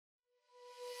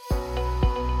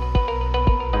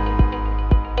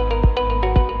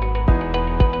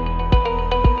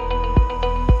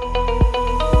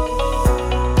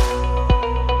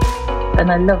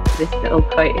and I love this little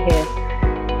quote here.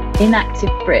 Inactive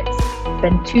Brits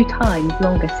spend 2 times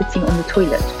longer sitting on the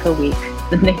toilet per week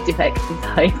than they do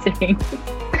exercising.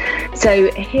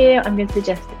 So here I'm going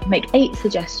to make 8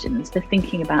 suggestions for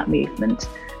thinking about movement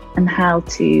and how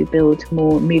to build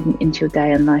more movement into your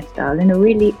day and lifestyle in a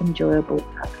really enjoyable,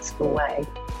 purposeful way.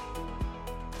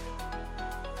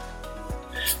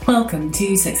 Welcome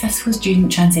to Successful Student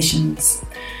Transitions.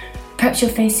 Perhaps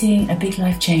you're facing a big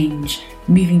life change,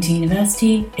 moving to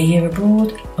university, a year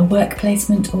abroad, a work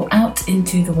placement, or out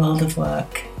into the world of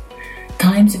work.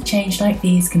 Times of change like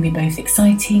these can be both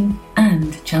exciting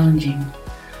and challenging.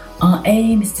 Our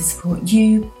aim is to support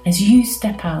you as you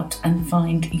step out and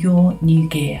find your new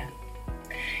gear.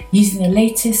 Using the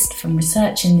latest from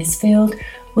research in this field,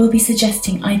 we'll be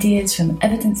suggesting ideas from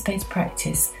evidence-based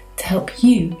practice to help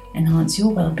you enhance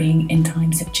your well-being in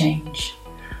times of change.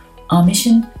 Our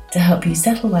mission: to help you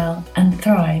settle well and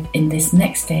thrive in this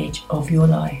next stage of your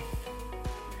life.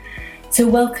 So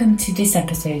welcome to this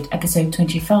episode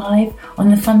 25,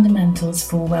 on the fundamentals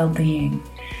for well-being.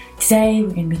 Today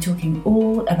we're going to be talking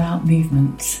all about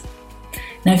movement.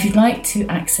 Now, if you'd like to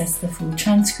access the full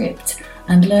transcript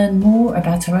and learn more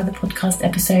about our other podcast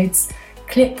episodes,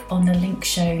 click on the link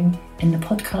shown in the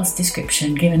podcast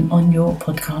description given on your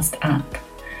podcast app.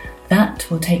 That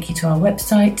will take you to our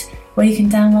website where you can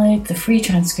download the free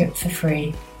transcript for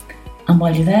free. And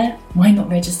while you're there, why not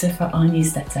register for our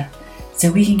newsletter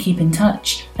so we can keep in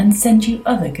touch and send you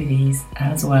other goodies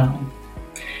as well.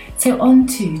 So on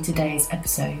to today's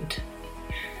episode.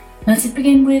 Now, to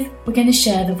begin with, we're going to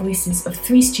share the voices of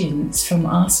 3 students from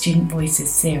our Student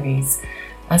Voices series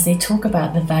as they talk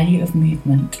about the value of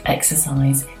movement,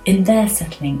 exercise in their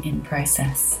settling in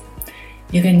process.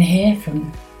 You're going to hear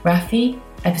from Rafi,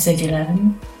 episode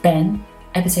 11, Ben,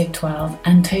 episode 12,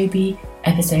 and Toby,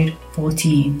 episode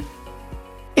 14.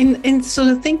 In sort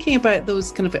of thinking about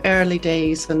those kind of early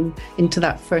days and into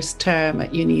that first term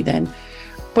at uni, then,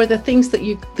 were there things that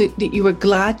you were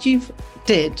glad you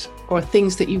did, or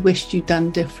things that you wished you'd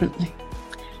done differently?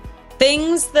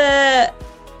 Things that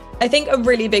I think a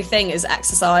really big thing is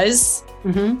exercise.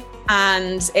 Mm-hmm.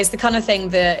 And it's the kind of thing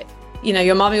that, you know,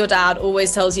 your mum or your dad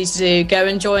always tells you to do. Go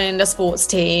and join a sports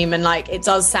team. And like, it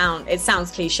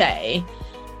sounds cliche,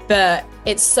 but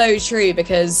it's so true,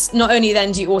 because not only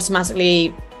then do you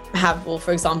automatically have, well,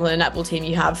 for example, in a netball team,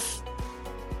 you have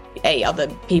 8 other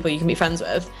people you can be friends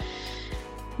with,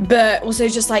 but also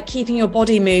just like keeping your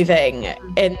body moving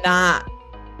in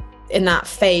that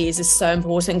phase is so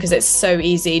important, because it's so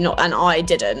easy and I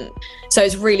didn't. So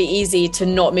it's really easy to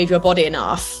not move your body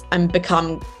enough and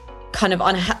become kind of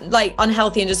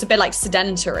unhealthy and just a bit like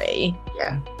sedentary.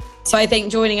 Yeah. So I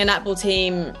think joining a netball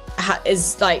team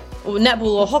is like, or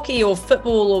netball or hockey or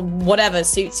football or whatever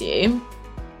suits you,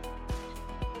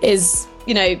 is,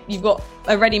 you know, you've got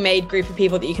a ready-made group of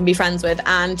people that you can be friends with,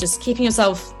 and just keeping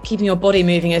your body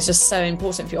moving is just so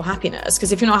important for your happiness.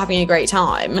 Because if you're not having a great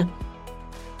time,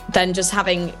 then just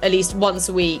having at least once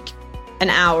a week an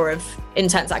hour of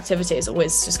intense activity is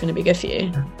always just going to be good for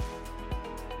you.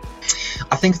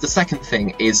 I think the second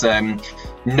thing is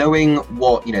knowing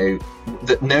what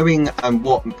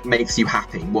makes you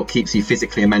happy, what keeps you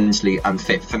physically and mentally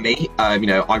fit. For me, I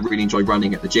really enjoy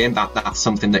running at the gym. That's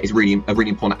something that is really a really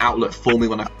important outlet for me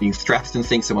when I'm feeling stressed and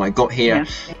things. So when I got here,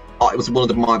 it was one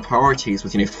of my priorities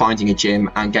was, finding a gym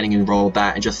and getting enrolled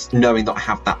there, and just knowing that I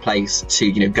have that place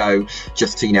to, go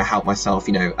just to, help myself,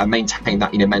 maintain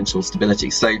that, mental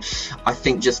stability. So I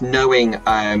think just knowing,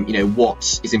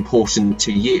 what is important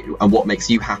to you and what makes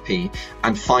you happy,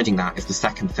 and finding that is the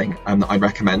second thing that I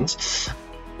recommend.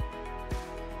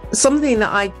 Something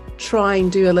that I try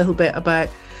and do a little bit about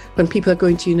when people are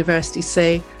going to university,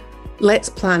 say, let's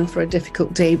plan for a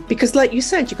difficult day, because like you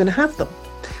said, you're going to have them.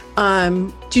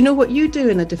 Do you know what you do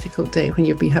in a difficult day when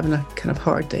you've been having a kind of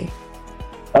hard day?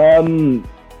 To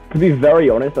be very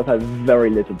honest, I've had very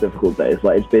little difficult days.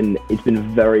 Like it's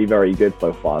been very, very good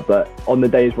so far. But on the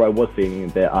days where I was feeling a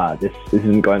bit, this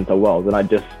isn't going so well, then I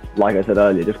just, like I said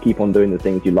earlier, just keep on doing the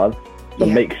things you love. So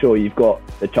make sure you've got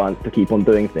the chance to keep on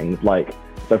doing things.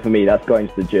 So for me, that's going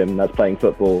to the gym, that's playing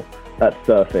football, that's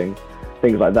surfing,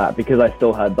 things like that. Because I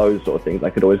still had those sort of things I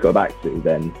could always go back to,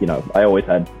 then, I always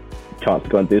had a chance to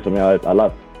go and do something I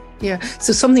love. Yeah,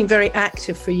 so something very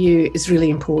active for you is really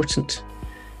important.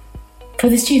 For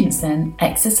the students then,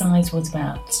 exercise was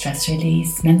about stress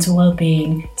release, mental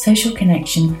well-being, social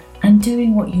connection, and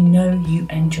doing what you know you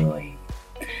enjoy.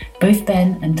 Both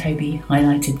Ben and Toby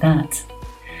highlighted that.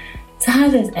 So how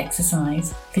does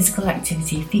exercise, physical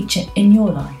activity, feature in your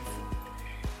life?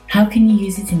 How can you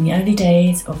use it in the early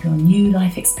days of your new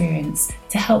life experience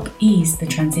to help ease the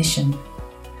transition?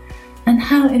 And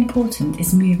how important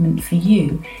is movement for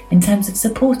you in terms of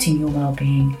supporting your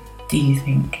well-being, do you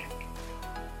think?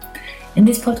 In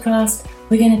this podcast,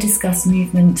 we're going to discuss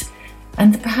movement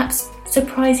and the perhaps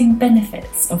surprising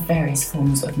benefits of various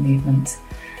forms of movement,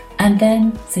 and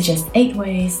then suggest 8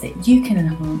 ways that you can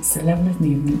enhance the level of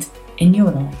movement in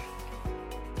your life.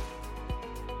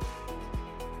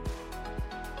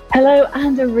 Hello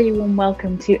and a really warm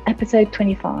welcome to episode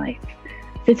 25.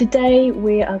 So today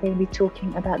we are going to be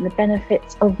talking about the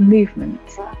benefits of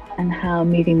movement and how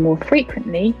moving more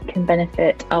frequently can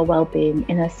benefit our well-being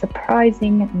in a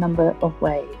surprising number of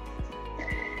ways.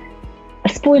 A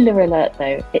spoiler alert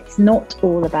though, it's not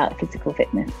all about physical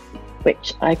fitness,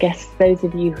 which I guess those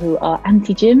of you who are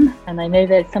anti-gym, and I know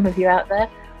there's some of you out there,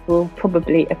 will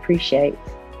probably appreciate.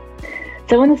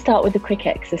 So I want to start with a quick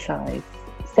exercise.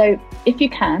 So if you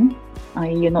can,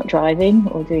 i.e. you're not driving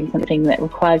or doing something that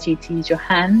requires you to use your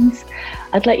hands,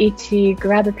 I'd like you to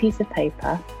grab a piece of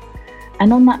paper,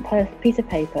 and on that piece of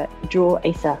paper, draw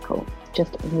a circle,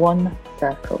 just one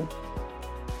circle.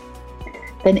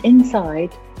 Then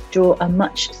inside, draw a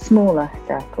much smaller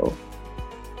circle.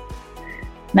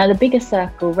 Now the bigger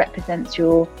circle represents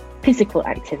your physical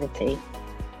activity,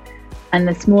 and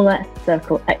the smaller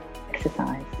circle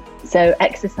exercise. So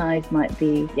exercise might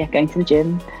be going to the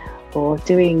gym or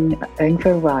going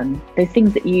for a run. Those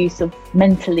things that you sort of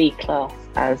mentally class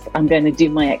as, I'm going to do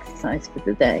my exercise for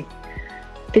the day.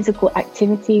 Physical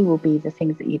activity will be the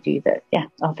things that you do that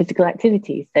are physical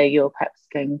activities. So you're perhaps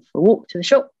going for a walk to the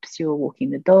shops, you're walking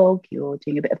the dog, you're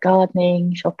doing a bit of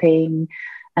gardening, shopping,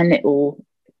 and it all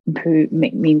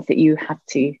means that you have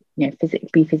to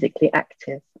be physically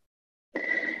active.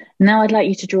 Now I'd like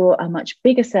you to draw a much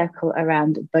bigger circle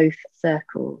around both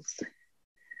circles.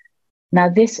 Now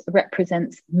this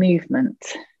represents movement,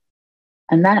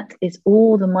 and that is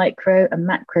all the micro and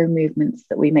macro movements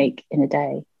that we make in a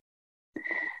day.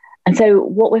 And so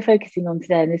what we're focusing on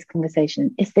today in this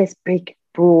conversation is this big,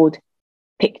 broad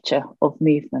picture of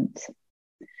movement.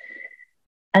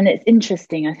 And it's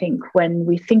interesting, I think, when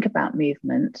we think about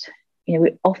movement,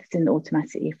 we often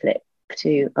automatically flip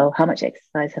to, how much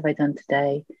exercise have I done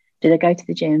today? Did I go to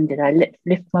the gym? Did I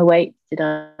lift my weights? Did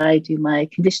I do my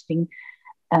conditioning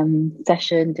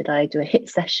session? Did I do a HIIT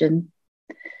session?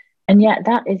 And yet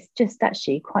that is just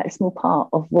actually quite a small part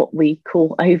of what we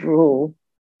call overall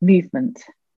movement,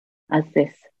 as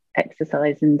this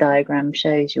exercise and diagram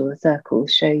shows you, or the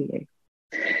circles show you.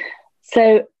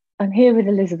 So I'm here with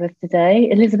Elizabeth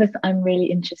today. Elizabeth, I'm really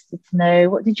interested to know,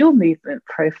 what did your movement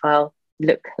profile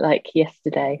look like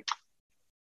yesterday?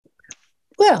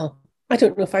 Well, I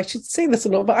don't know if I should say this or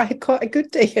not, but I had quite a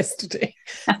good day yesterday.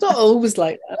 It's not always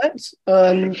like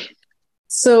that.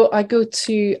 So I go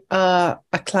to a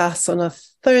class on a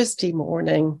Thursday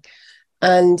morning,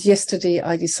 and yesterday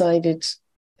I decided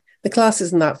the class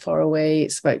isn't that far away.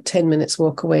 It's about 10 minutes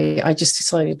walk away. I just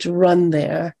decided to run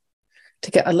there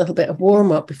to get a little bit of warm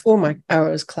up before my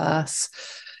hours class,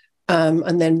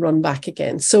 and then run back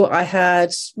again. So I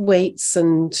had weights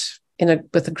and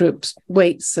with a group,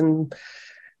 weights and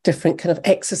different kind of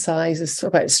exercises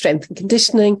about strength and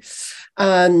conditioning,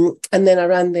 and then I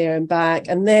ran there and back,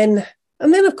 and then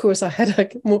of course I had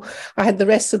the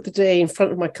rest of the day in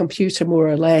front of my computer, more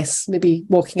or less, maybe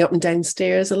walking up and down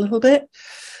stairs a little bit,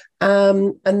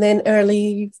 and then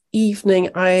early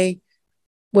evening I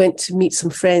went to meet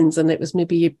some friends, and I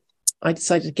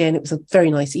decided again it was a very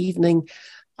nice evening.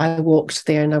 I walked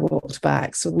there and I walked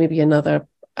back, so maybe another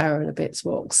hour and a bit's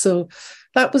walk. So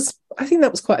I think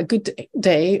that was quite a good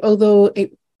day, although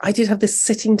I did have this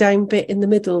sitting down bit in the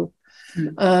middle.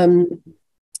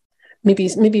 Maybe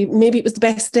it was the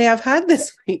best day I've had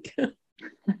this week.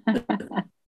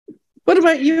 What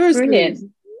about yours? Brilliant.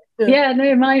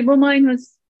 Mine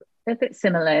was a bit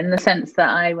similar in the sense that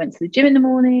I went to the gym in the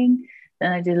morning,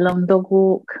 then I did a long dog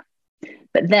walk,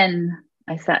 but then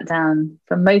I sat down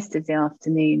for most of the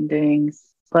afternoon doing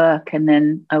work, and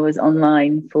then I was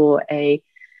online for a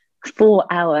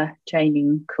 4-hour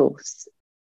training course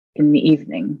in the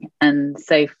evening, and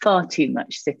so far too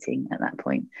much sitting at that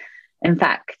point. In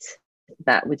fact,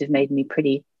 that would have made me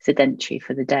pretty sedentary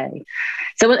for the day.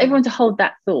 So I want everyone to hold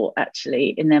that thought actually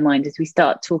in their mind as we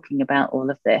start talking about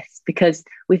all of this, because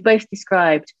we've both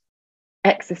described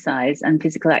exercise and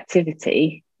physical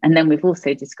activity, and then we've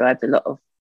also described a lot of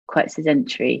quite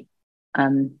sedentary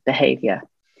behavior.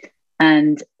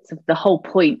 And so the whole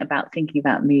point about thinking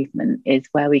about movement is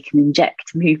where we can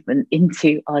inject movement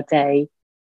into our day,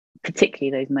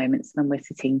 particularly those moments when we're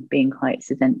sitting being quite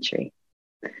sedentary.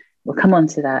 We'll come on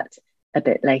to that a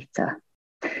bit later.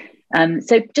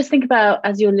 So just think about,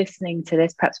 as you're listening to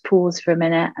this, perhaps pause for a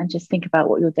minute and just think about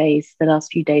what the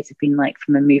last few days have been like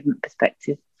from a movement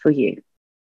perspective for you.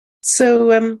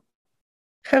 So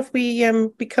have we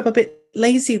become a bit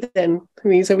lazy then? I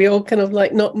mean, are we all kind of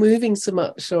like not moving so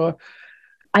much? Or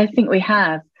I think we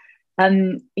have.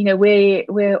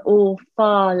 We're all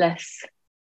far less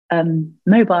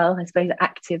mobile, I suppose,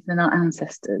 active than our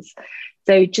ancestors.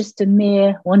 So just a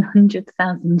mere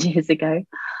 100,000 years ago,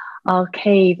 our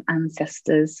cave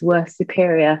ancestors were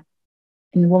superior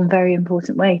in one very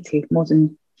important way to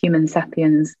modern human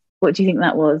sapiens. What do you think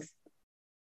that was?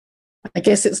 I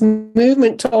guess it's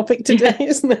movement topic today,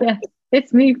 isn't it? Yeah,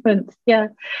 it's movement. Yeah.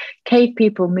 Cave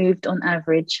people moved on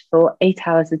average for 8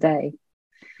 hours a day.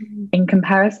 In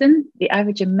comparison, the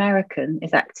average American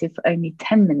is active for only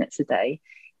 10 minutes a day.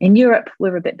 In Europe,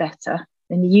 we're a bit better.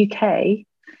 In the UK,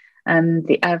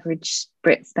 the average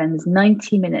Brit spends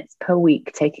 90 minutes per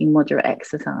week taking moderate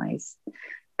exercise.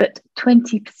 But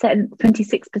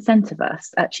 26% of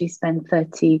us actually spend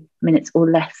 30 minutes or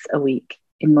less a week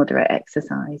in moderate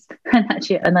exercise.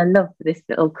 And I love this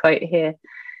little quote here.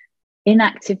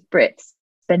 Inactive Brits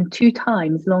spend 2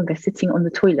 times longer sitting on the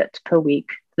toilet per week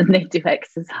than they do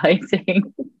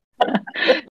exercising.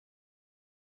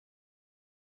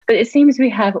 But it seems we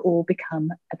have all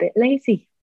become a bit lazy.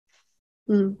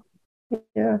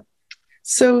 Yeah.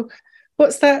 So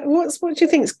what's that? What do you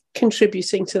think is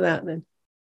contributing to that then?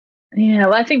 Yeah,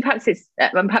 well, I think perhaps it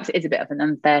is a bit of an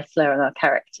unfair slur on our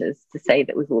characters to say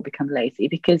that we've all become lazy,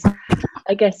 because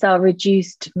I guess our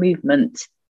reduced movement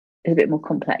is a bit more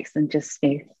complex than just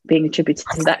being attributed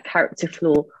to that character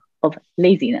flaw of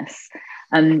laziness.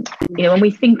 When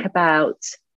we think about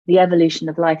the evolution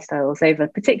of lifestyles over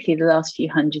particularly the last few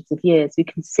hundreds of years, we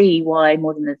can see why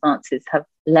modern advances have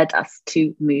led us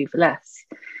to move less.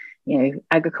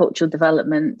 Agricultural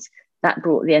development that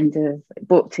brought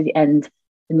to the end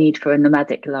the need for a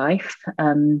nomadic life.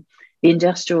 The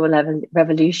Industrial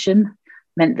Revolution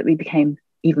meant that we became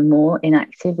even more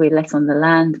inactive. We're less on the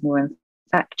land, more in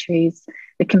factories.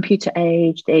 The computer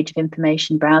age, the age of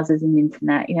information, browsers and the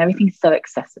internet, everything's so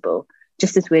accessible.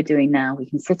 Just as we're doing now, we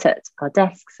can sit at our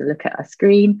desks and look at our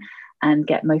screen and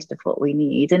get most of what we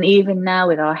need. And even now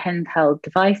with our handheld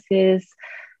devices,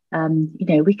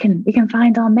 we can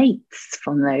find our mates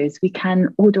from those. We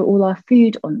can order all our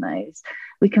food on those.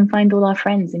 We can find all our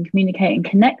friends and communicate and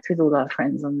connect with all our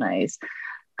friends on those.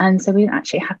 And so we don't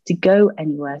actually have to go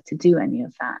anywhere to do any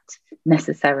of that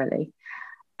necessarily.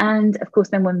 And of course,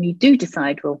 then when we do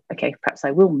decide, well, okay, perhaps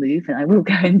I will move and I will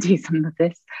go and do some of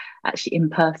this actually in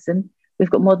person,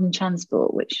 we've got modern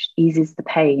transport, which eases the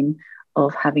pain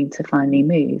of having to finally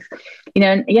move.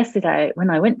 And yesterday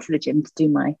when I went to the gym to do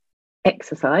my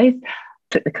exercise,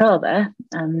 took the car there,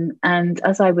 and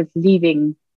as I was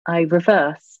leaving, I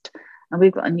reversed. And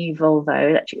we've got a new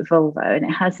electric Volvo, and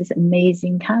it has this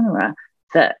amazing camera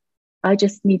that I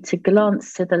just need to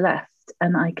glance to the left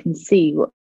and I can see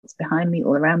what's behind me,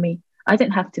 all around me. I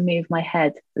don't have to move my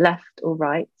head left or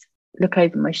right, look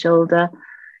over my shoulder.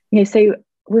 So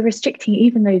we're restricting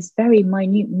even those very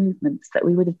minute movements that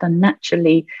we would have done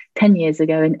naturally 10 years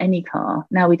ago in any car.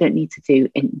 Now we don't need to do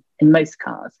in most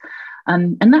cars.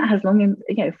 And that has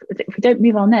if we don't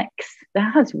move our necks,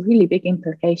 that has really big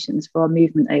implications for our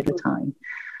movement over time.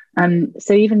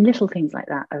 So even little things like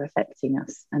that are affecting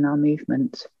us and our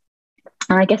movement.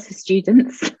 And I guess for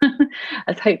students,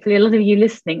 as hopefully a lot of you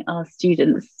listening are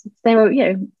students,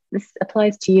 this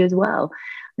applies to you as well.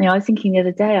 I was thinking the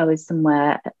other day, I was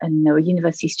somewhere and there were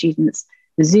university students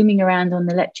zooming around on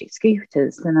electric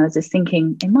scooters. And I was just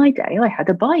thinking, in my day, I had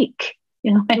a bike.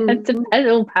 I had to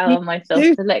pedal power myself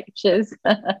to lectures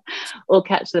or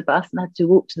catch the bus, and I had to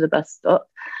walk to the bus stop.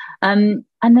 And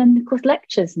then, of course,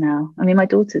 lectures now. My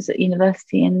daughter's at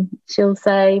university and she'll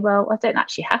say, well, I don't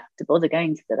actually have to bother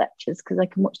going to the lectures because I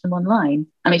can watch them online.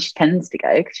 She tends to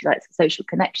go because she likes the social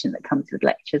connection that comes with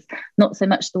lectures, not so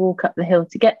much the walk up the hill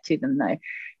to get to them, though.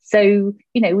 So,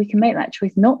 we can make that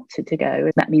choice not to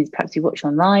go. That means perhaps we watch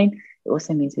online. It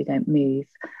also means we don't move.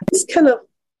 It's kind of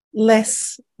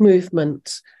less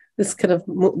movement, this kind of,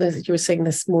 as you were saying,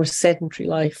 this more sedentary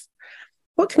life.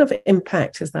 What kind of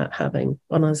impact is that having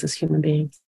on us as human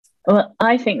beings? Well,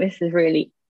 I think this is a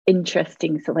really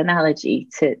interesting sort of analogy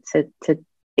to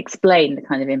explain the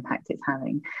kind of impact it's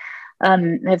having.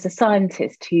 There's a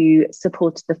scientist who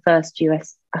supported the first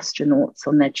US astronauts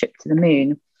on their trip to the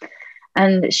moon.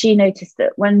 And she noticed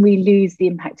that when we lose the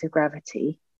impact of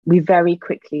gravity, we very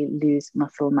quickly lose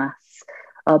muscle mass,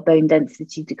 our bone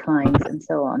density declines, and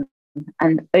so on.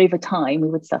 And over time, we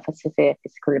would suffer severe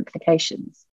physical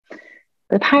implications.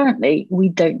 But apparently, we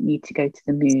don't need to go to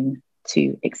the moon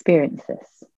to experience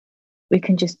this. we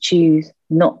can just choose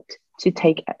not to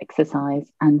take exercise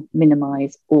and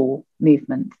minimize all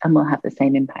movement, and we'll have the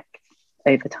same impact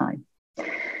over time.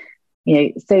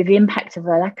 So the impact of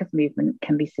a lack of movement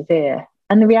can be severe.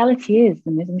 And the reality is,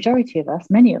 the majority of us,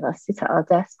 many of us, sit at our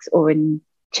desks or in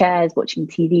chairs watching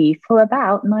TV for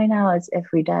about 9 hours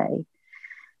every day.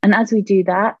 And as we do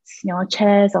that, our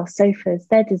chairs, our sofas,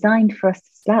 they're designed for us to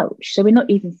slouch. So we're not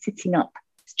even sitting up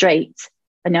straight.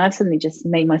 And I've suddenly just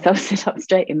made myself sit up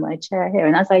straight in my chair here.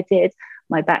 And as I did,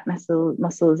 my back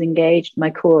muscles engaged,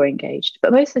 my core engaged.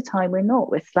 But most of the time we're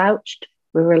not. We're slouched.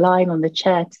 We're relying on the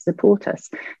chair to support us.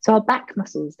 So our back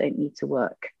muscles don't need to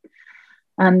work.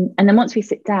 And then once we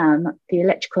sit down, the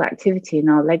electrical activity in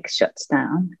our legs shuts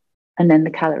down, and then the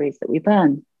calories that we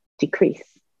burn decrease.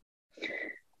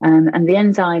 And the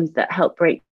enzymes that help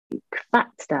break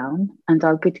fats down and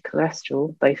our good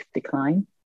cholesterol both decline.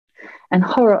 And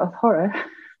horror of horror,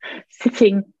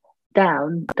 sitting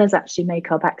down does actually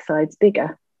make our backsides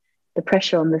bigger. The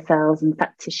pressure on the cells and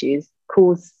fat tissues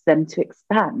causes them to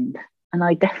expand. And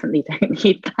I definitely don't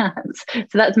need that.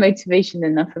 So that's motivation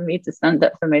enough for me to stand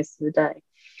up for most of the day.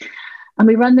 And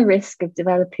we run the risk of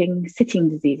developing sitting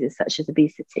diseases such as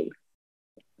obesity.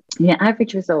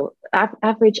 Average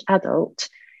adult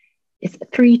is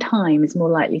 3 times more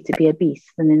likely to be obese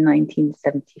than in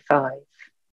 1975.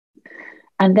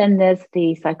 And then there's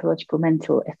the psychological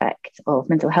mental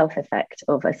health effect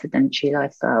of a sedentary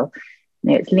lifestyle.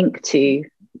 It's linked to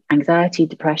anxiety,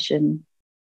 depression,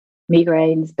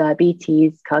 migraines,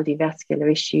 diabetes,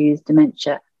 cardiovascular issues,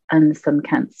 dementia, and some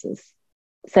cancers.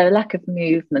 So lack of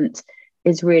movement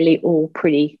is really all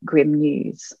pretty grim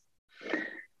news.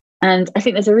 And I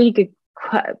think there's a really good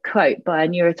quote by a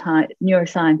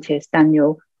neuroscientist,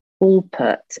 Daniel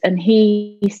Alpert, and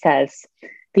he says,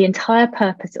 "The entire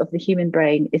purpose of the human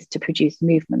brain is to produce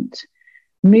movement.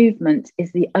 Movement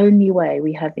is the only way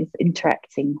we have of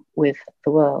interacting with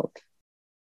the world."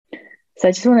 So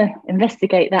I just want to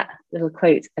investigate that little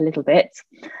quote a little bit.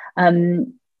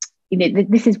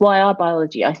 This is why our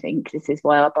biology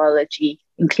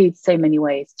includes so many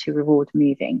ways to reward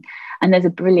moving. And there's a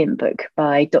brilliant book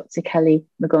by Dr. Kelly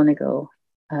McGonigal.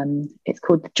 It's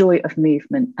called The Joy of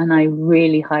Movement. And I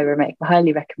really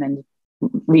highly recommend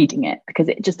reading it, because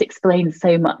it just explains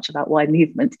so much about why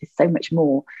movement is so much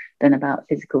more than about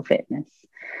physical fitness.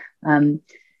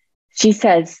 She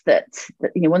says that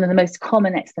one of the most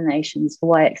common explanations for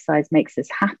why exercise makes us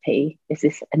happy is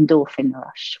this endorphin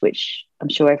rush, which I'm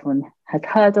sure everyone has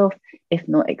heard of, if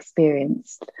not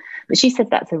experienced. But she said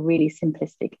that's a really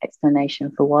simplistic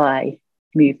explanation for why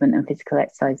movement and physical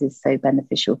exercise is so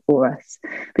beneficial for us,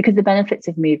 because the benefits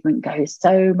of movement go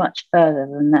so much further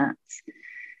than that.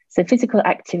 So physical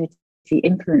activity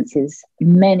influences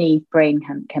many brain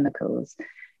chemicals.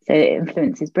 So it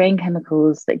influences brain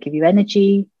chemicals that give you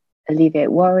energy,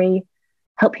 alleviate worry,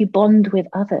 help you bond with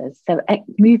others. So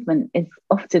movement is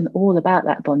often all about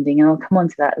that bonding, and I'll come on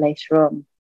to that later on.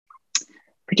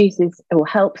 Produces or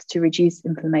helps to reduce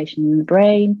inflammation in the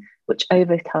brain, which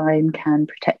over time can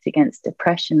protect against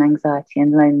depression, anxiety,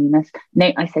 and loneliness.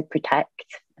 Nate, I said protect.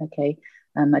 Okay,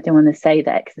 I don't want to say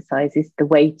that exercise is the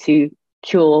way to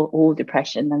cure all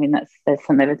depression. I mean, there's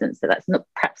some evidence that that's not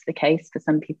perhaps the case for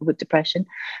some people with depression,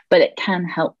 but it can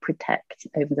help protect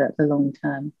over the long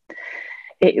term.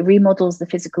 It remodels the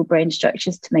physical brain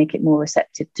structures to make it more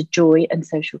receptive to joy and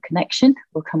social connection.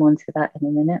 We'll come on to that in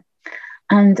a minute.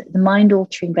 And the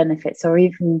mind-altering benefits are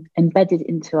even embedded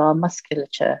into our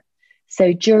musculature.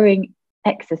 So during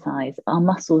exercise, our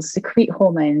muscles secrete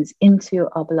hormones into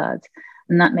our blood,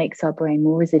 and that makes our brain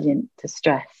more resilient to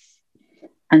stress.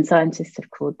 And scientists have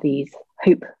called these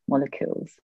hope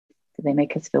molecules. So they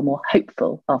make us feel more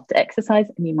hopeful after exercise,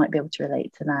 and you might be able to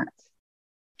relate to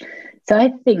that. So I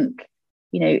think,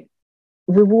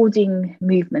 rewarding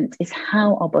movement is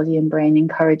how our body and brain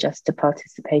encourage us to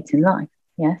participate in life.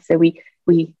 Yeah. So we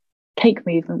take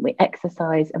movement, we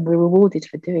exercise, and we're rewarded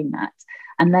for doing that.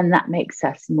 And then that makes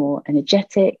us more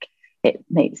energetic. It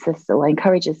makes us or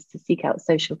encourages us to seek out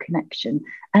social connection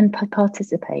and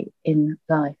participate in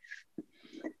life.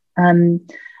 And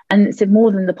so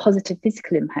more than the positive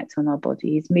physical impact on our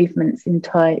bodies, movements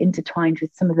intertwined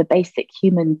with some of the basic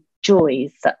human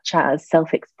joys, such as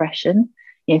self-expression.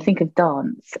 Think of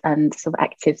dance and sort of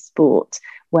active sport,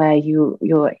 where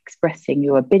you're expressing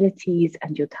your abilities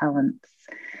and your talents.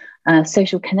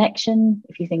 Social connection,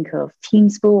 if you think of team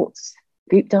sports,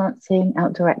 group dancing,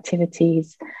 outdoor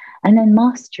activities. And then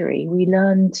mastery, we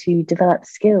learn to develop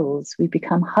skills. We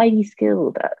become highly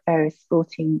skilled at various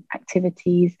sporting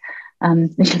activities.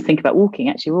 Let's just think about walking.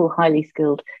 Actually, we're all highly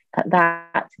skilled at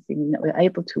that, assuming that we're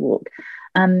able to walk.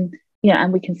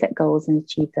 and we can set goals and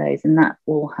achieve those, and that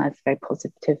all has very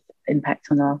positive impact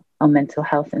on our mental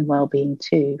health and well-being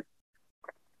too.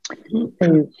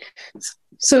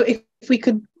 So if we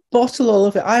could bottle all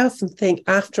of it, I often think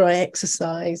after I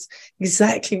exercise,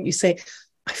 exactly what you say,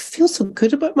 I feel so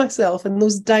good about myself, and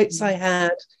those doubts I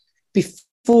had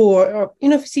before, or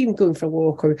if it's even going for a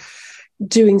walk or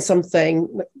doing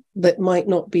something that might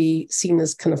not be seen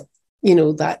as kind of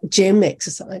that gym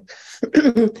exercise,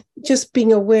 just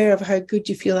being aware of how good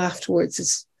you feel afterwards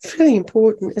is really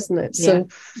important, isn't it? Yeah, so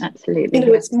absolutely.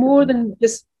 It's more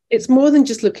than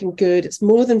just looking good. It's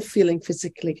more than feeling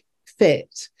physically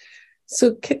fit.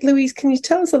 So Louise, can you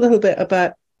tell us a little bit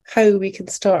about how we can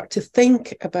start to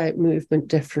think about movement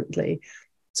differently,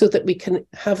 so that we can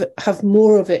have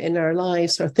more of it in our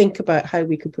lives, or think about how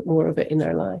we could put more of it in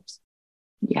our lives?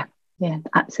 Yeah,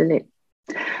 absolutely.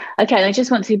 Okay, and I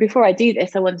just want to, before I do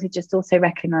this, I want to just also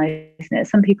recognise that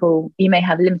some people, you may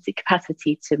have limited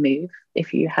capacity to move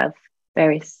if you have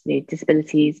various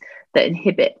disabilities that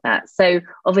inhibit that. So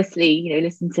obviously,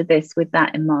 listen to this with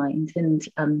that in mind, and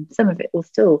some of it will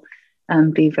still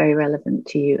be very relevant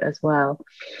to you as well.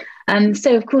 And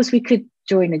so, of course, we could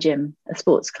join a gym, a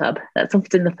sports club. That's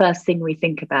often the first thing we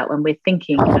think about when we're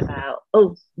thinking about,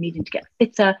 needing to get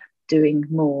fitter, doing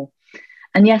more.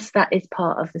 And yes, that is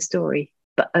part of the story,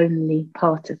 but only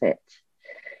part of it.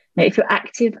 Now, if you're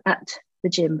active at the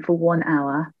gym for 1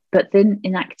 hour, but then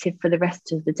inactive for the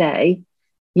rest of the day,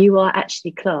 you are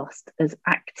actually classed as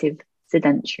active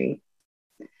sedentary.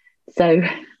 So,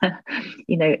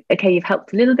 okay, you've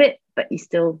helped a little bit, but you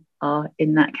still are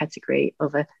in that category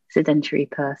of a sedentary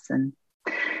person.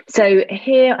 So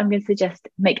here I'm going to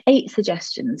make 8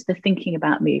 suggestions for thinking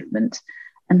about movement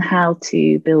and how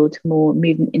to build more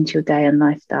movement into your day and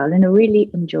lifestyle in a really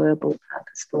enjoyable,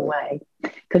 purposeful way.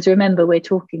 Because remember, we're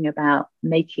talking about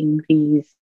making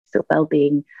these sort of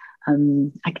well-being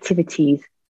activities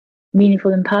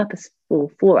meaningful and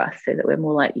purposeful for us, so that we're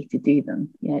more likely to do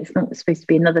them. It's not supposed to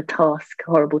be another task,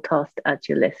 horrible task to add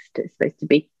to your list. It's supposed to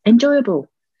be enjoyable.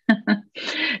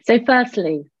 So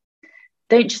firstly,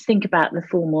 don't just think about the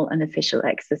formal and official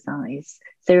exercise.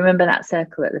 So remember that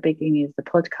circle at the beginning of the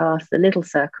podcast. The little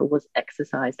circle was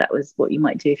exercise. That was what you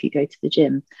might do if you go to the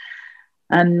gym.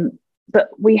 But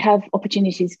we have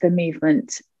opportunities for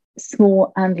movement,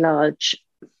 small and large,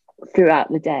 throughout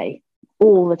the day,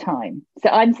 all the time. So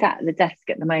I'm sat at the desk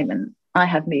at the moment. I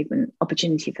have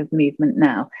opportunity for movement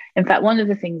now. In fact, one of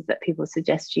the things that people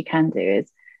suggest you can do is,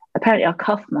 apparently our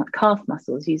calf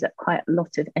muscles use up quite a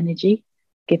lot of energy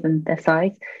given their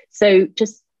size. So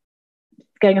just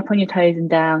going up on your toes and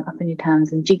down, up on your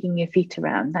toes, and jigging your feet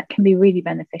around, that can be really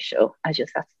beneficial as you're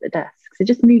sat at the desk. So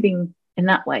just moving in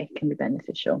that way can be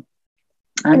beneficial.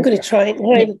 I'm going to try it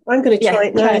now. I'm going to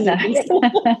try it now.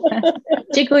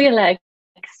 Jiggle your legs.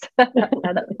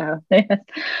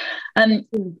 And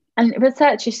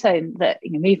research has shown that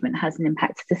movement has an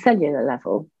impact at a cellular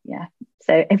level.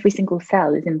 So every single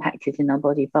cell is impacted in our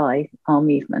body by our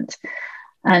movement.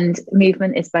 And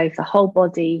movement is both a whole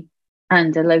body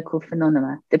and a local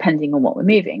phenomena, depending on what we're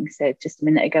moving. So just a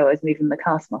minute ago, I was moving my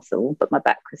calf muscle, but my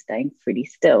back was staying pretty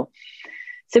still.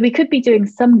 So we could be doing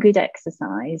some good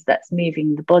exercise that's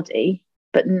moving the body,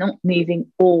 but not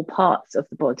moving all parts of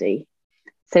the body.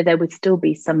 So there would still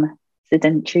be some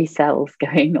sedentary cells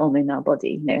going on in our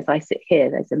body. As I sit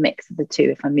here, there's a mix of the two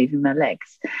if I'm moving my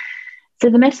legs. So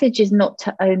the message is not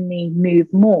to only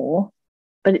move more,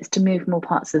 but it's to move more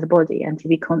parts of the body and to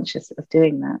be conscious of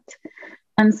doing that.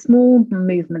 And small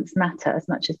movements matter as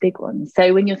much as big ones.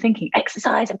 So when you're thinking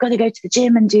exercise, I've got to go to the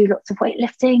gym and do lots of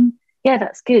weightlifting. Yeah,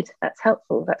 that's good. That's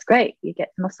helpful. That's great. You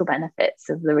get the muscle benefits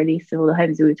of the release of all the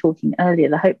hormones we were talking earlier,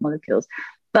 the hope molecules.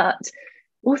 But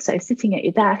also sitting at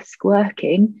your desk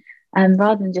working, and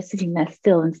rather than just sitting there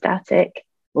still and static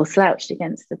or slouched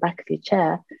against the back of your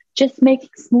chair, just making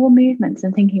small movements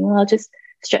and thinking, well, I'll just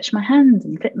stretch my hands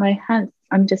and flip my hands.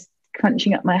 I'm just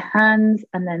crunching up my hands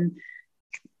and then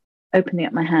opening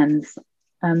up my hands.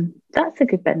 That's a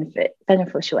good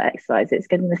beneficial exercise. It's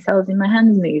getting the cells in my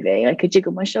hands moving. I could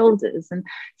jiggle my shoulders. And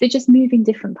so just moving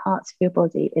different parts of your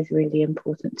body is really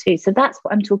important too. So that's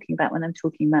what I'm talking about when I'm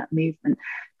talking about movement,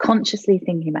 consciously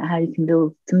thinking about how you can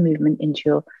build some movement into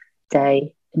your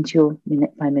day, into your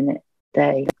minute by minute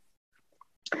day.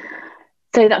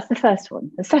 So that's the first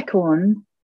one. The second one,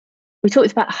 we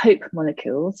talked about hope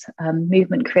molecules.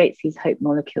 Movement creates these hope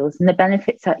molecules, and the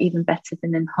benefits are even better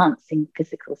than enhancing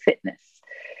physical fitness.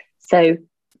 So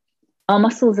our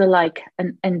muscles are like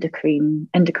an endocrine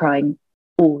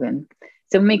organ.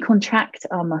 So when we contract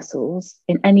our muscles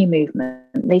in any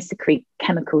movement, they secrete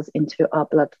chemicals into our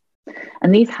blood.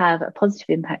 And these have a positive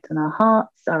impact on our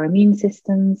hearts, our immune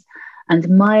systems, And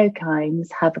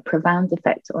myokines have a profound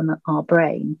effect on our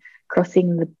brain,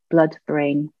 crossing the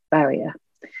blood-brain barrier.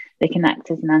 They can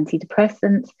act as an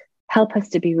antidepressant, help us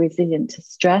to be resilient to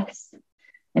stress,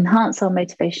 enhance our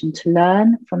motivation to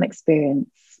learn from experience.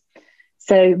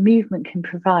 So movement can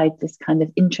provide this kind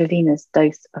of intravenous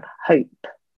dose of hope.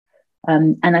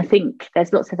 And I think there's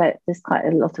quite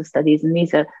a lot of studies, and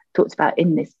these are talked about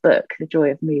in this book, The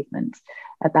Joy of Movement,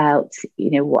 about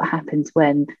what happens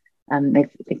when they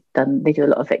do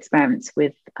a lot of experiments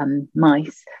with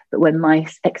mice, but when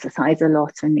mice exercise a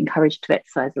lot and encouraged to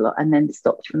exercise a lot and then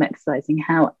stopped from exercising,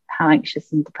 how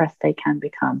anxious and depressed they can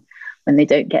become when they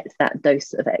don't get that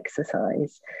dose of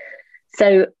exercise.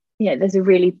 So there's a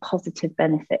really positive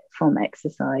benefit from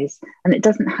exercise, and it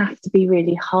doesn't have to be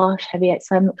really harsh, heavy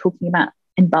exercise. I'm not talking about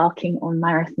embarking on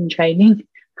marathon training.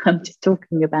 I'm just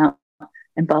talking about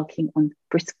embarking on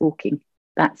brisk walking.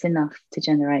 That's enough to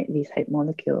generate these hope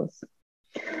molecules.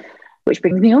 Which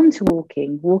brings me on to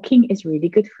walking. Walking is really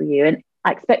good for you. And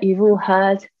I expect you've all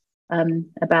heard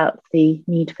about the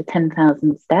need for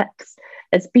 10,000 steps.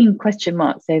 There's been question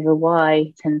marks over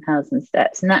why 10,000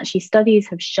 steps. And actually studies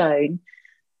have shown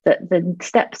that the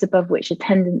steps above which a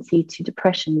tendency to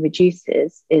depression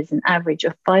reduces is an average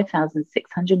of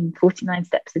 5,649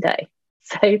 steps a day.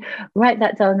 So write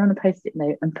that down on a post-it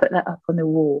note and put that up on the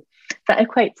wall. That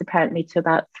equates apparently to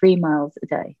about 3 miles a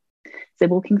day. So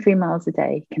walking 3 miles a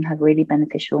day can have really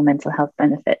beneficial mental health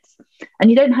benefits.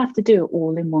 And you don't have to do it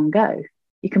all in one go.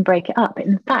 You can break it up.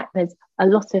 In fact, there's a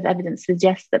lot of evidence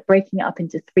suggests that breaking it up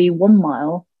into 3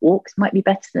 1-mile walks might be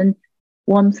better than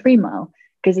 1 3-mile.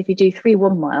 Because if you do 3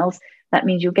 1 miles, that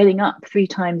means you're getting up 3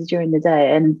 times during the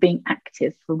day and being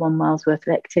active for 1 mile's worth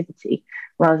of activity,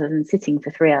 rather than sitting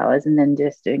for 3 hours and then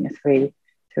just doing a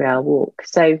 3-hour walk.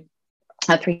 So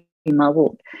a 3-mile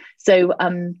walk. So,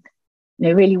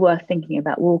 really worth thinking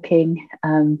about walking,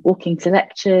 walking to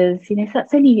lectures. So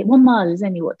that's only 1 mile is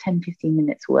only 10, 15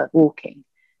 minutes worth walking.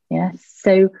 Yeah.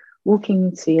 So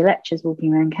walking to your lectures,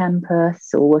 walking around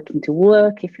campus, or walking to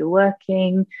work if you're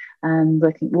working,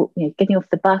 getting off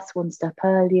the bus 1 step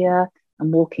earlier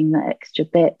and walking that extra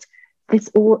bit. This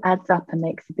all adds up and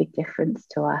makes a big difference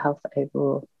to our health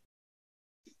overall.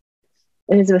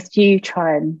 Elizabeth, do you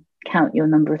try and count your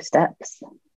number of steps?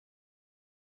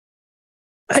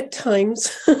 At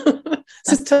times.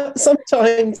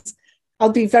 Sometimes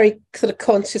I'll be very sort of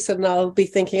conscious and I'll be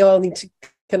thinking, I'll need to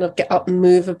kind of get up and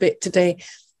move a bit today.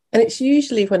 And it's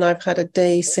usually when I've had a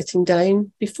day sitting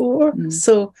down before.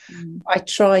 So I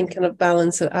try and kind of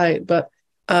balance it out. But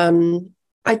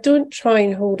I don't try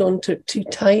and hold on to it too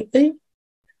tightly.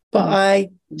 But I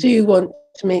do want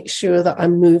to make sure that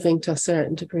I'm moving to a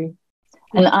certain degree.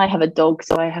 And I have a dog,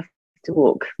 so I have to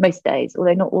walk most days,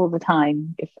 although not all the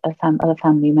time if other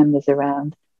family members are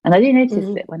around. And I do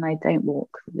notice that when I don't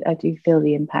walk, I do feel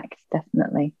the impact,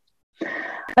 definitely.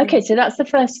 Okay, so that's the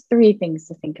first 3 things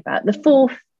to think about. The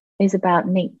 4th is about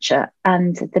nature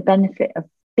and the benefit of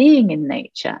being in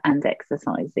nature and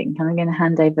exercising. And I'm going to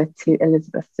hand over to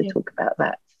Elizabeth to talk about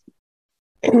that.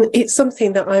 And it's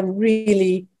something that I'm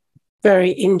really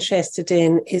very interested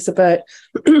in, is about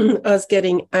us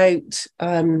getting out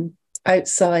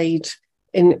outside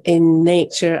in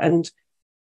nature. And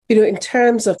in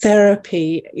terms of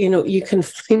therapy, you can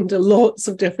find lots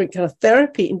of different kind of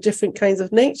therapy in different kinds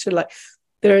of nature. Like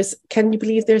can you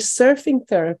believe there's surfing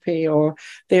therapy, or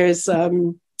there's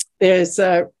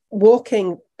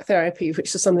walking therapy,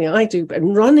 which is something I do,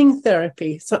 and running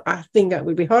therapy. So I think that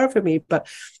would be hard for me, but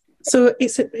so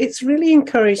it's really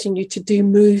encouraging you to do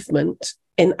movement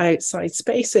in outside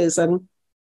spaces. And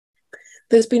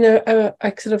there's been a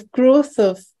sort of growth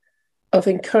of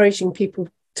encouraging people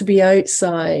to be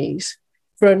outside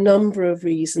for a number of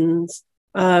reasons.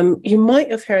 You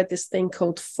might have heard this thing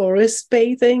called forest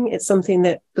bathing. It's something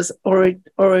that was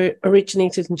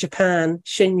originated in Japan,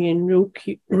 Shinrin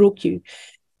Rokyu.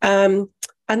 And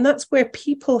that's where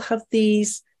people have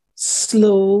these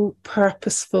slow,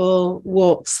 purposeful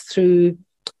walks through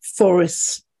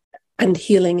forests and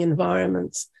healing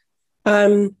environments.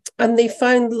 And they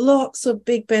found lots of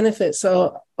big benefits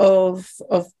of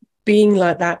being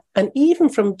like that. And even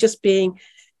from just being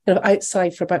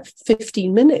outside for about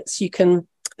 15 minutes,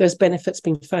 there's benefits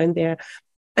being found there.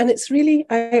 And it's really,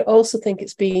 I also think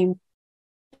it's being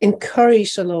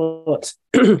encouraged a lot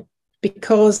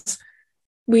because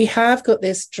we have got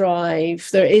this drive.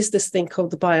 There is this thing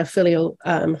called the biofilial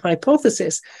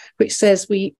hypothesis, which says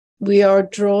we are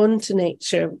drawn to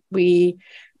nature. We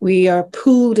are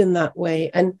pulled in that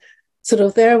way. And sort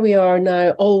of there we are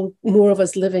now, more of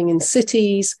us living in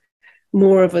cities,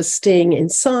 more of us staying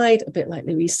inside, a bit like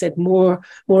Louise said, more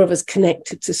of us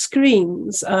connected to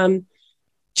screens.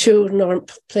 children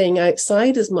aren't playing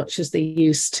outside as much as they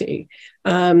used to.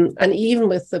 And even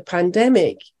with the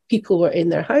pandemic, people were in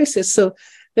their houses. So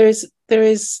there's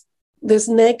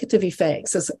negative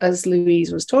effects, as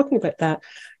Louise was talking about that.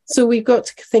 So we've got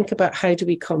to think about how do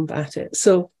we combat it.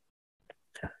 So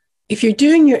if you're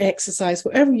doing your exercise,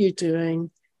 whatever you're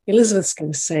doing, Elizabeth's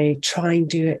going to say, try and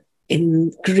do it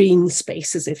in green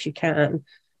spaces if you can.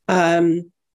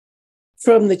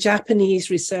 From the Japanese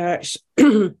research,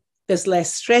 there's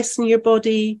less stress in your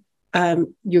body,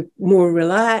 you're more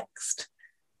relaxed,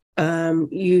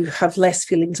 you have less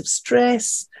feelings of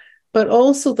stress, but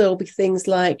also there'll be things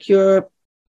like your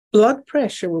blood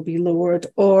pressure will be lowered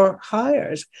or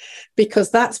higher,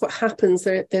 because that's what happens.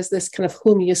 There's this kind of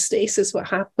homeostasis, what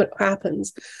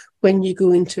happens when you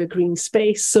go into a green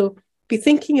space. So be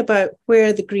thinking about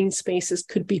where the green spaces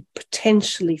could be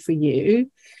potentially for you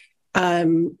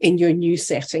in your new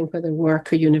setting, whether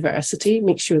work or university.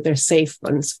 Make sure they're safe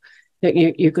ones that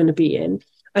you're going to be in,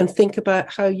 and think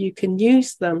about how you can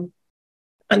use them.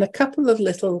 And a couple of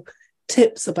little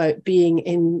tips about being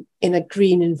in a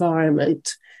green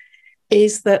environment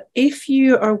is that if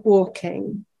you are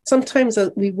walking, sometimes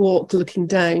we walk looking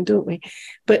down, don't we?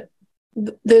 But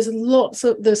there's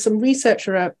some research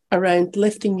around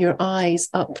lifting your eyes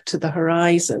up to the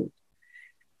horizon,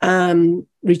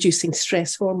 reducing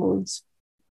stress hormones.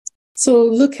 So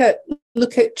look at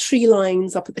tree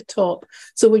lines up at the top.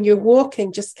 So when you're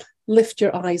walking, just lift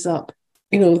your eyes up.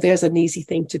 There's an easy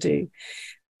thing to do.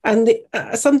 And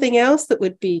something else that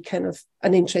would be kind of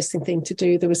an interesting thing to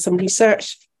do, there was some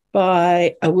research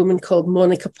by a woman called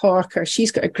Monica Parker.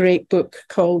 She's got a great book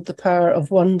called The Power of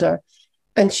Wonder.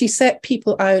 And she set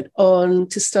people out on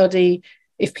to study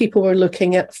if people were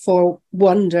looking for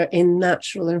wonder in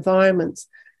natural environments.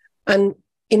 And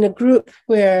in a group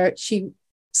where she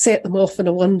set them off on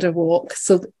a wonder walk,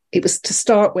 so it was to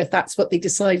start with, that's what they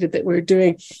decided that we're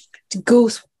doing, to go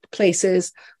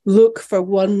places, look for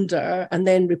wonder, and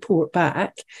then report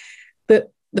back.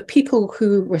 But the people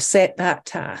who were set that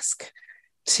task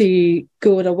to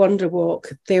go on a wonder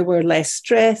walk, they were less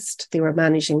stressed, they were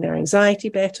managing their anxiety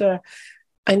better,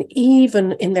 and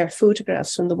even in their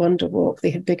photographs from the wonder walk, they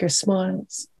had bigger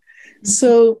smiles. Mm-hmm.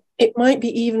 So it might be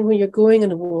even when you're going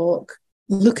on a walk,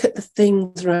 look at the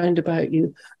things round about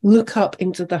you, look up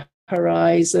into the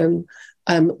horizon,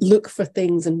 look for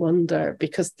things and wonder,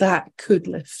 because that could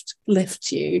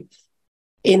lift you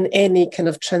in any kind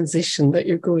of transition that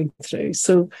you're going through.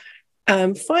 So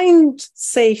find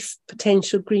safe,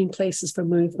 potential green places for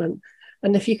movement.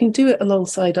 And if you can do it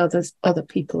alongside other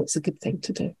people, it's a good thing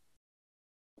to do.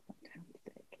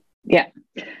 Yeah,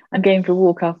 I'm going for a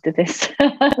walk after this.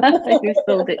 You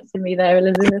sold it to me there,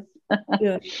 Elizabeth.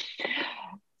 Yeah.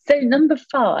 So number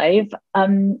 5,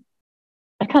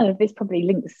 this probably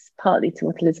links partly to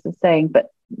what Elizabeth's saying, but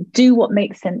do what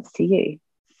makes sense to you.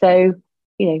 So,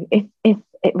 if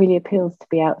it really appeals to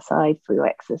be outside for your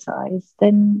exercise,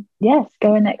 then yes,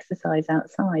 go and exercise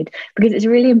outside, because it's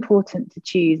really important to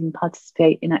choose and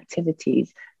participate in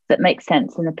activities that make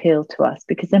sense and appeal to us,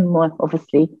 because then we're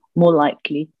obviously more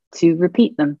likely to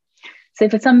repeat them. So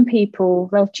for some people,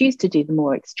 they'll choose to do the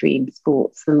more extreme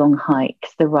sports, the long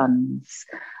hikes, the runs,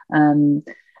 and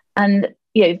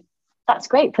that's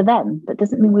great for them, but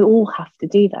doesn't mean we all have to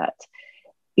do that.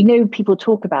 People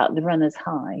talk about the runner's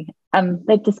high.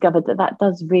 They've discovered that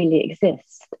does really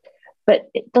exist, but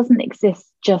it doesn't exist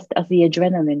just as the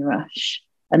adrenaline rush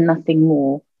and nothing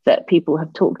more that people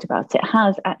have talked about. It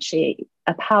has actually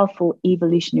a powerful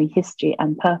evolutionary history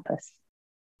and purpose.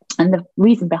 And the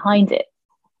reason behind it,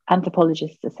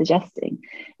 anthropologists are suggesting,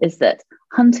 is that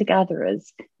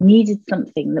hunter-gatherers needed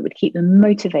something that would keep them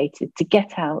motivated to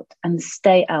get out and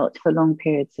stay out for long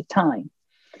periods of time.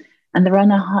 And the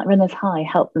runner's high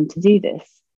helped them to do this.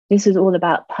 This was all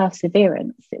about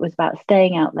perseverance. It was about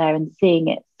staying out there and seeing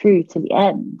it through to the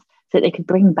end, so that they could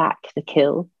bring back the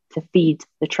kill to feed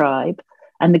the tribe,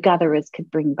 and the gatherers could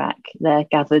bring back their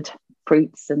gathered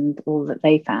fruits and all that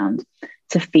they found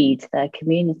to feed their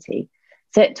community.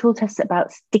 So it taught us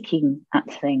about sticking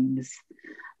at things.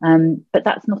 But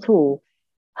that's not all.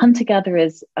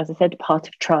 Hunter-gatherers, as I said, are part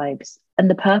of tribes. And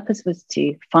the purpose was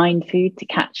to find food, to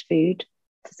catch food,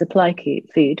 to supply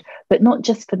food, but not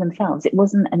just for themselves. It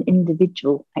wasn't an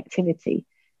individual activity.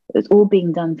 It was all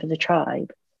being done for the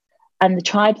tribe. And the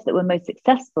tribes that were most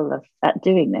successful at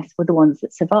doing this were the ones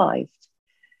that survived.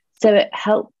 So it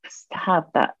helps to have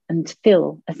that and to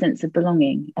feel a sense of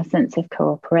belonging, a sense of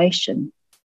cooperation.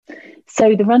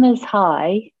 So the runner's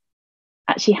high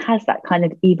actually has that kind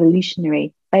of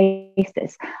evolutionary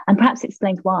basis, and perhaps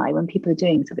explains why when people are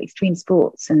doing sort of extreme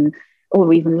sports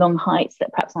or even long hikes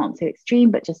that perhaps aren't so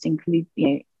extreme, but just include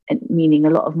meaning a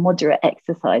lot of moderate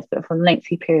exercise, but from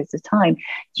lengthy periods of time,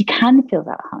 you can feel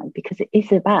that high because it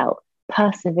is about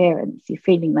perseverance. You're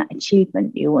feeling that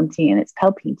achievement you're wanting, and it's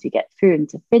helping you to get through and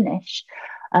to finish.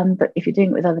 But if you're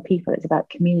doing it with other people, it's about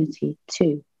community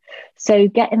too. So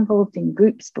get involved in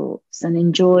group sports and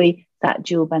enjoy that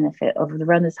dual benefit of the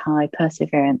runner's high,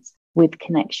 perseverance with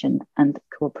connection and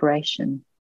cooperation.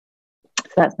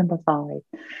 So that's number 5.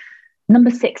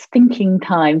 Number 6, thinking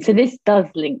time. So this does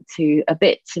link to a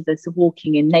bit to this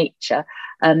walking in nature,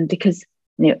 because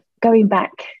going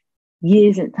back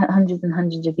years and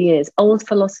hundreds of years, old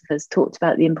philosophers talked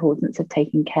about the importance of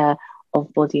taking care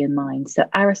of body and mind. So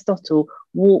Aristotle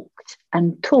walked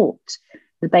and talked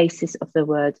the basis of the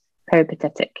word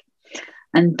peripatetic,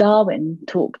 and Darwin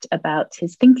talked about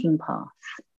his thinking path.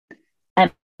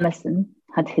 Emerson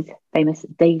had his famous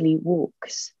daily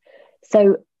walks.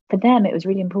 So for them, it was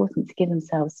really important to give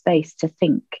themselves space to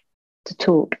think, to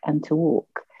talk, and to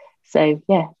walk. So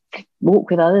yeah,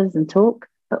 walk with others and talk,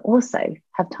 but also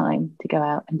have time to go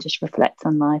out and just reflect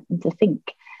on life and to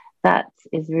think. That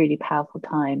is a really powerful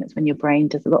time. It's when your brain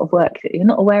does a lot of work that you're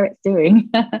not aware it's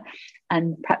doing.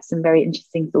 And perhaps some very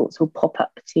interesting thoughts will pop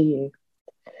up to you.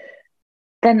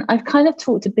 Then I've kind of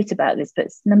talked a bit about this,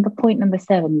 but point number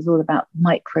 7 is all about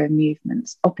micro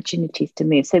movements, opportunities to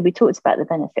move. So we talked about the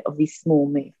benefit of these small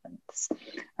movements.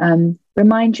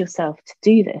 Remind yourself to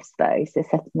do this though, so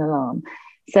set an alarm.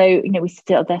 So, we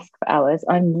sit at our desk for hours.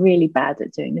 I'm really bad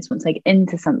at doing this. Once I get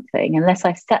into something, unless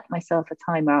I set myself a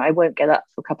timer, I won't get up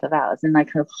for a couple of hours, and I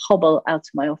kind of hobble out of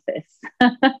my office.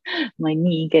 My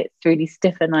knee gets really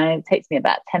stiff, and it takes me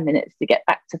about 10 minutes to get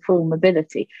back to full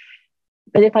mobility.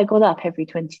 But if I got up every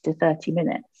 20 to 30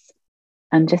 minutes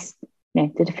and just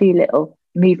did a few little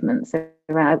movements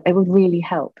around, it would really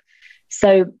help.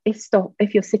 So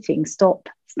if you're sitting, stop,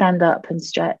 stand up and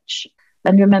stretch.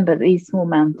 And remember, these small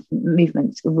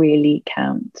movements really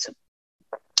count.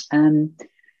 When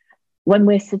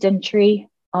we're sedentary,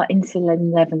 our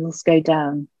insulin levels go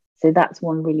down. So that's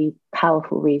one really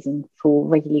powerful reason for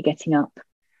regularly getting up,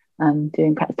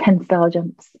 doing perhaps 10 star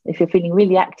jumps. If you're feeling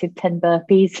really active, 10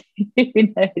 burpees, who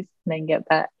knows, and then get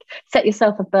back. Set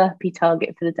yourself a burpee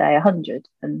target for the day, 100,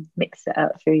 and mix it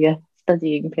out through your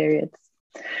studying periods.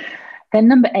 Then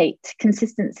number 8,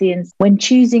 consistency. And when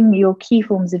choosing your key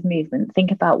forms of movement,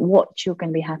 think about what you're going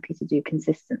to be happy to do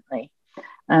consistently.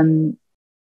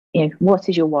 What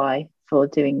is your why for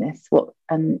doing this?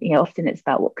 Often it's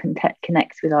about what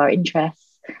connects with our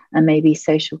interests and maybe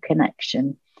social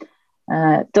connection.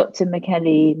 Dr.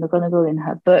 McGonigal in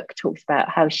her book talks about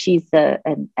how she's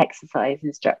an exercise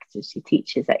instructor. She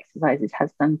teaches exercises,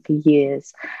 has done for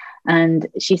years. And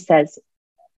she says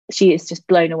she is just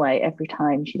blown away every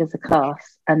time she does a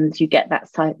class, and you get that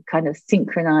kind of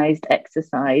synchronized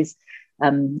exercise,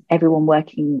 everyone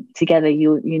working together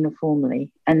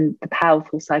uniformly, and the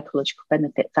powerful psychological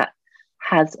benefit that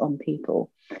has on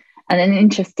people. And an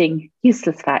interesting,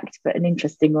 useless fact, but an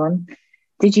interesting one.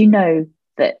 Did you know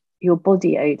that your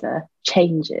body odor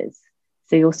changes?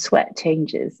 So your sweat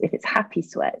changes. If it's happy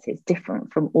sweat, it's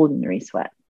different from ordinary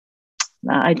sweat.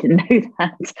 I didn't know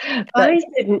that. I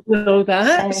didn't know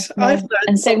that.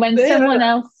 And so when someone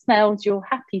else smells your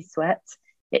happy sweat,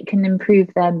 it can improve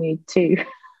their mood too.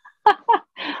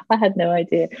 I had no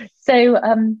idea. So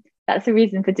that's a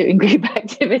reason for doing group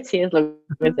activity, as long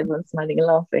as everyone's smiling and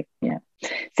laughing. Yeah.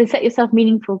 So set yourself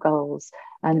meaningful goals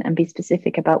and be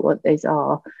specific about what those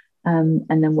are, and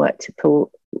then work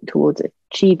towards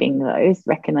achieving those,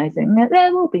 recognizing that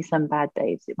there will be some bad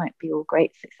days. It might be all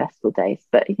great, successful days,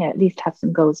 but at least have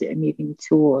some goals that you're moving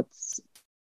towards.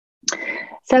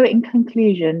 So in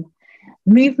conclusion,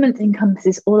 movement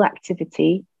encompasses all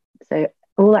activity, so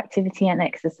all activity and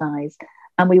exercise,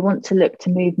 and we want to look to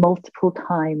move multiple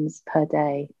times per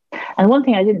day. And one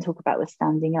thing I didn't talk about was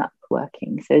standing up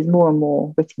working. So there's more and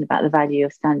more written about the value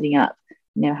of standing up,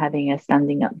 having a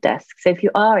standing up desk. So if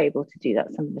you are able to do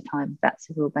that some of the time, that's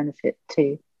a real benefit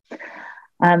too.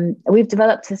 We've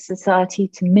developed a society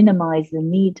to minimize the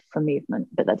need for movement,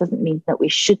 but that doesn't mean that we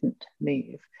shouldn't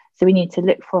move. So we need to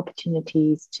look for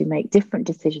opportunities to make different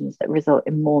decisions that result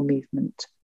in more movement.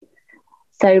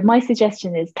 So my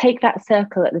suggestion is take that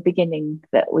circle at the beginning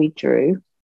that we drew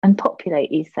and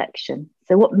populate each section.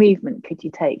 So what movement could you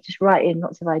take? Just write in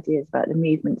lots of ideas about the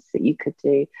movements that you could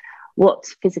do. What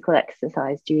physical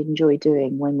exercise do you enjoy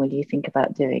doing? When will you think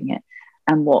about doing it?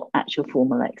 And what actual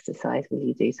formal exercise will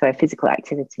you do? So physical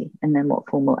activity, and then what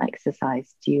formal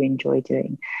exercise do you enjoy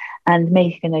doing? And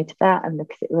make a note of that and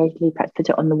look at it regularly, perhaps put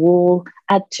it on the wall,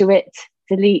 add to it,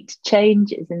 delete,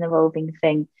 change. It's an evolving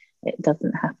thing. It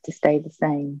doesn't have to stay the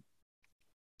same.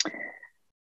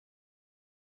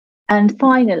 And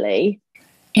finally,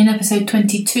 In episode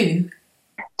 22,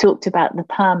 talked about the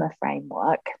PERMA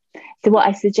framework. So what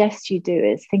I suggest you do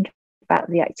is think about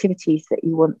the activities that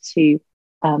you want to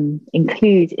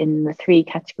include in the 3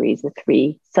 categories, the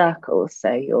 3 circles.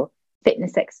 So your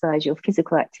fitness, exercise, your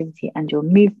physical activity, and your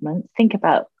movement. Think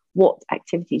about what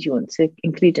activities you want to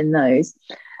include in those.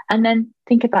 And then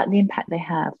think about the impact they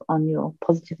have on your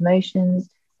positive emotions,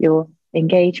 your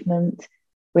engagement,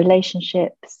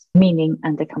 relationships, meaning,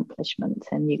 and accomplishment.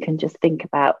 And you can just think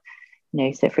about,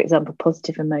 so for example,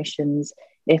 positive emotions.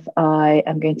 If I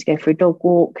am going to go for a dog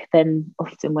walk, then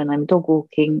often when I'm dog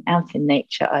walking out in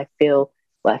nature, I feel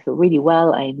really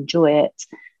well. I enjoy it.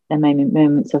 There are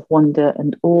moments of wonder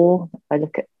and awe. I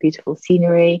look at beautiful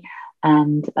scenery,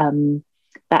 and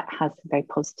that has a very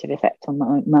positive effect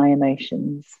on my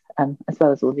emotions, as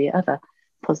well as all the other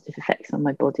positive effects on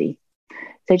my body.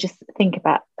 So just think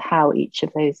about how each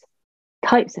of those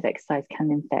types of exercise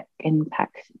can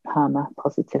impact PERMA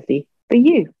positively for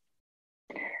you.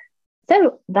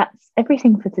 So that's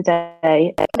everything for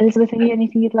today. Elizabeth, have you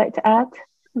anything you'd like to add?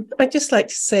 I'd just like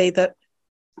to say that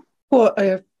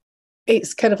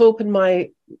it's kind of opened my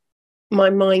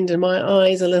mind and my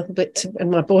eyes a little bit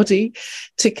and my body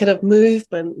to kind of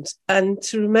movement, and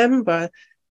to remember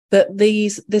that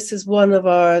this is one of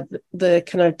the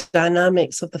kind of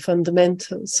dynamics of the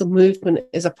fundamentals. So movement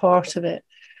is a part of it.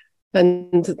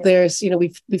 And there's,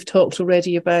 we've talked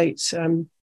already about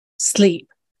sleep.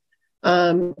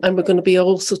 And we're going to be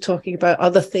also talking about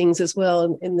other things as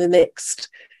well in the next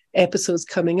episodes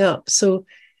coming up. So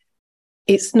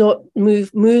it's not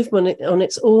movement on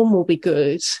its own will be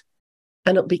good,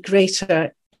 and it'll be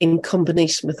greater in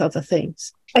combination with other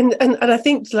things. And I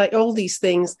think, like all these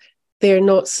things, they're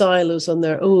not silos on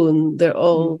their own.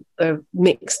 They're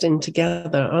mixed in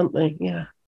together, aren't they? Yeah.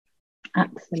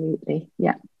 Absolutely.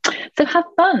 Yeah. So have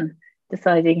fun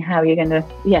deciding how you're going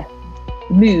to,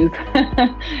 move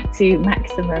to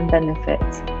maximum benefit.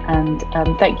 And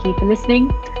thank you for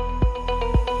listening.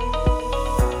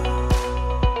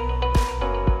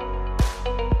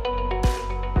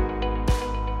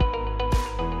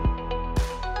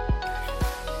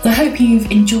 So I hope you've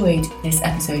enjoyed this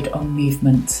episode on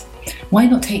movement. Why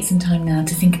not take some time now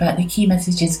to think about the key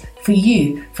messages for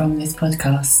you from this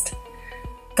podcast?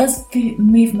 Does the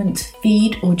movement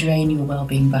feed or drain your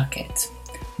wellbeing bucket?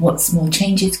 What small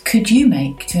changes could you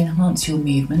make to enhance your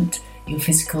movement, your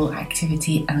physical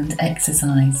activity and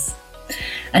exercise?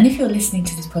 And if you're listening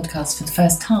to this podcast for the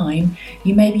first time,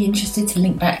 you may be interested to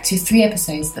link back to 3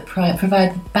 episodes that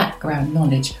provide the background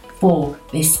knowledge for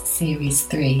this Series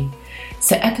 3.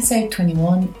 So episode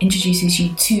 21 introduces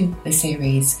you to the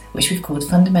series, which we've called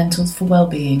Fundamentals for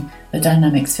Wellbeing, the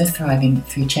Dynamics for Thriving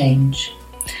Through Change.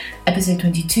 Episode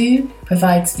 22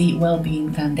 provides the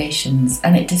Wellbeing Foundations,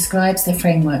 and it describes the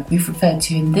framework we've referred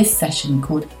to in this session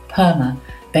called PERMA,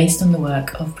 based on the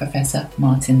work of Professor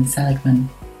Martin Seligman.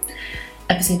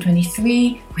 Episode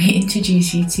 23, we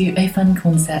introduce you to a fun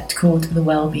concept called the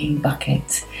Wellbeing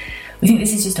Bucket. We think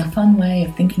this is just a fun way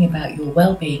of thinking about your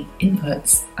wellbeing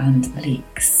inputs and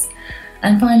leaks.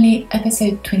 And finally,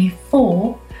 episode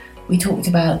 24, we talked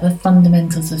about the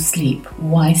fundamentals of sleep,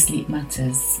 why sleep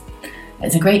matters.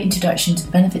 It's a great introduction to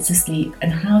the benefits of sleep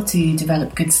and how to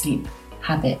develop good sleep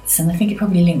habits. And I think it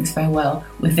probably links very well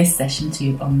with this session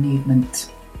too on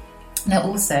movement. Now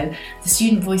also, the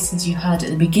student voices you heard at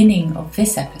the beginning of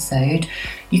this episode,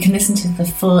 you can listen to the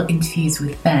full interviews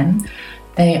with Ben.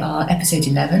 They are episode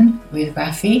 11 with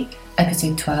Rafi,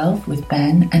 episode 12 with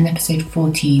Ben, and episode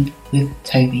 14 with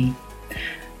Toby.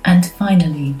 And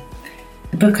finally,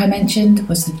 the book I mentioned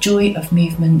was The Joy of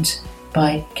Movement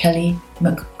by Kelly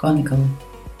McGonigal.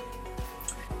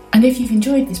 And if you've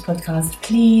enjoyed this podcast,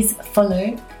 please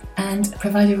follow and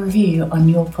provide a review on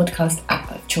your podcast app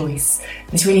of choice.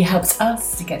 This really helps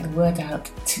us to get the word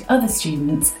out to other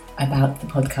students about the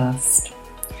podcast.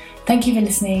 Thank you for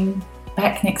listening.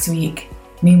 Back next week.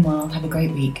 Meanwhile, have a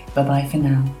great week. Bye-bye for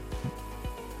now.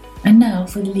 And now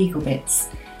for the legal bits.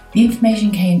 The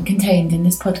information contained in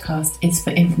this podcast is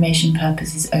for information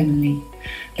purposes only.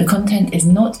 The content is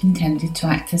not intended to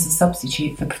act as a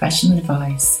substitute for professional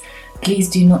advice. Please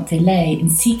do not delay in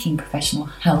seeking professional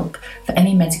help for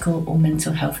any medical or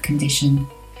mental health condition.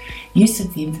 Use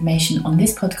of the information on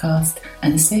this podcast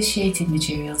and associated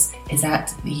materials is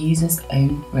at the user's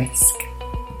own risk.